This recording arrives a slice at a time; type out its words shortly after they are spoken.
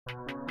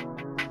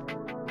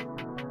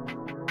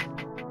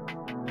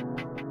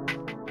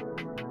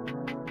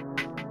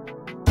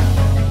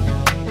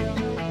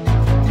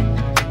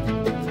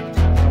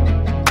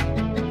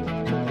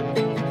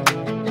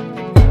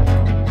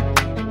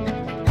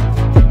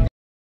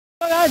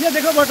ये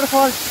देखो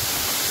वाटरफॉल,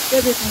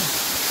 ये देखो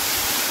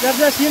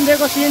जब सीन,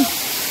 देखो सीन,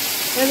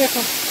 ये देखो।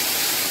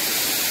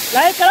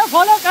 लाइक करो,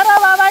 फॉलो करो।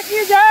 बाबा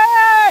की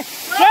जय,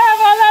 जय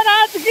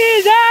भोलेनाथ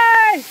की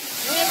जय,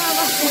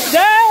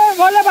 जय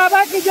भोले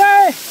बाबा की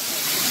जय।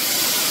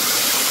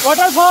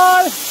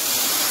 वाटरफॉल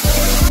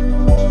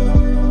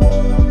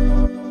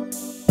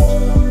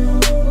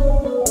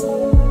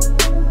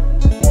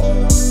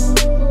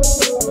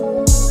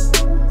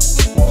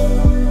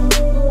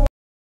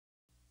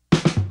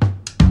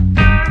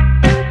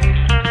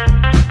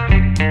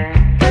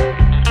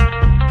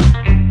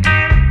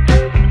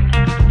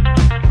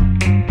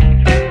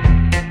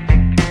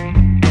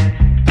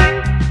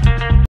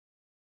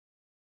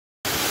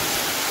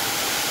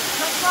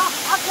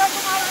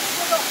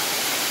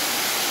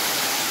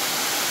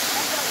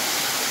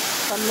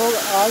हम लोग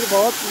आज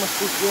बहुत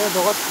मस्ती किए,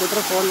 बहुत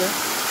वाटरफॉल है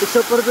इसके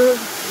ऊपर भी,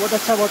 बहुत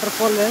अच्छा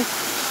वाटरफॉल है,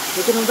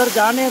 लेकिन उधर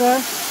जा नहीं रहे।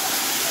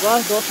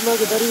 बस दोस्त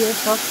लोग इधर ही है,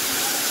 सब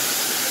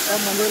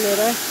मज़े ले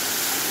रहे हैं।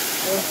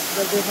 और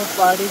इधर देखो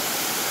पहाड़ी,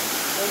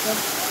 एकदम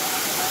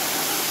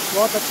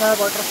बहुत अच्छा है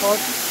वाटरफॉल।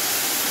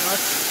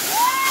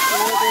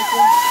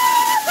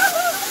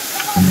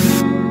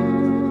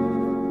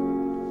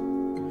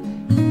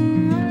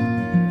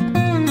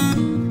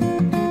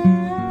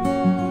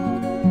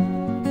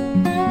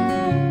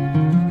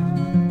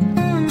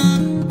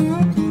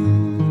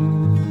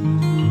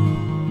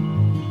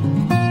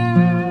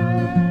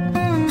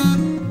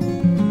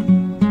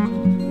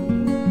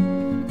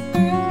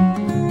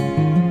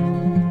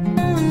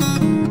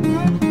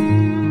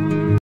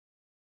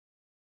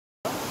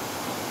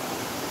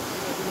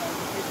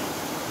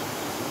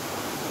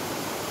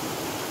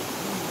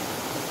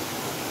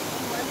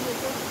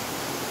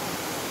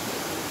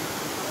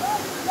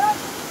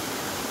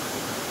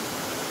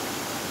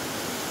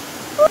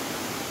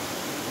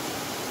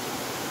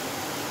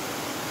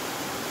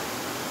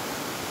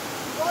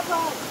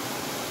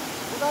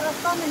 उधर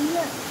रास्ता नहीं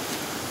है,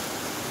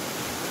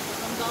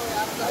 समझाओ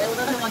यार, अरे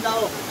उधर से मत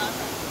जाओ,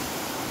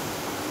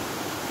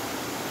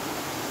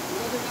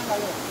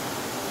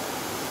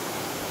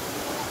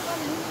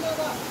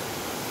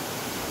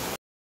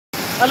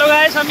 हेलो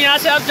गाइस, हम यहाँ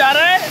से अब जा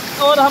रहे हैं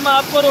और हम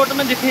आपको रोड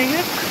में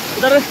दिखेंगे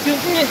उधर,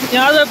 क्योंकि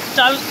यहाँ से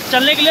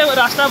चलने के लिए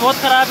रास्ता बहुत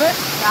ख़राब है।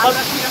 और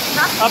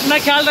अपना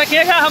ख्याल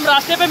रखिएगा, हम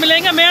रास्ते पे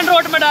मिलेंगे मेन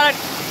रोड में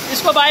डायरेक्ट।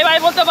 इसको बाय बाय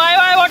बोलते, bye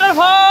bye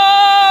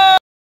waterfall.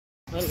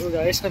 Hello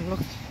guys, हम लोग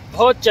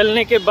बहुत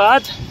चलने के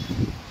बाद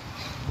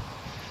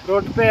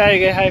रोड पे आए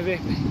गए, हाईवे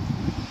पे।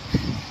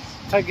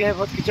 थक गए,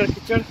 बहुत कीचड़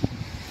कीचड़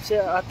से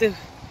आते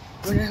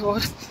हुए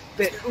और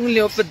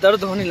उंगलियों पे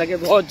दर्द होने लगे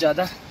बहुत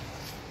ज़्यादा।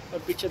 और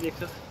पीछे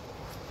देखो,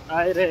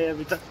 आए रहे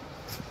अभी तक।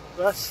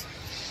 बस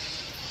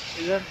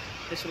इधर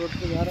इस रोड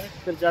पे जा रहे हैं,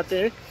 फिर जाते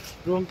हैं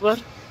रूम पर।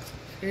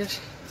 फिर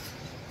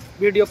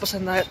वीडियो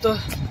पसंद आए तो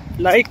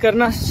लाइक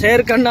करना,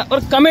 शेयर करना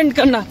और कमेंट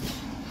करना,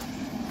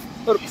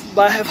 और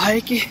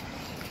भाई की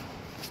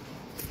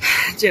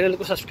चैनल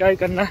को सब्सक्राइब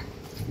करना।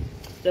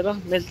 चलो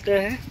मिलते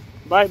हैं,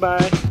 बाय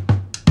बाय।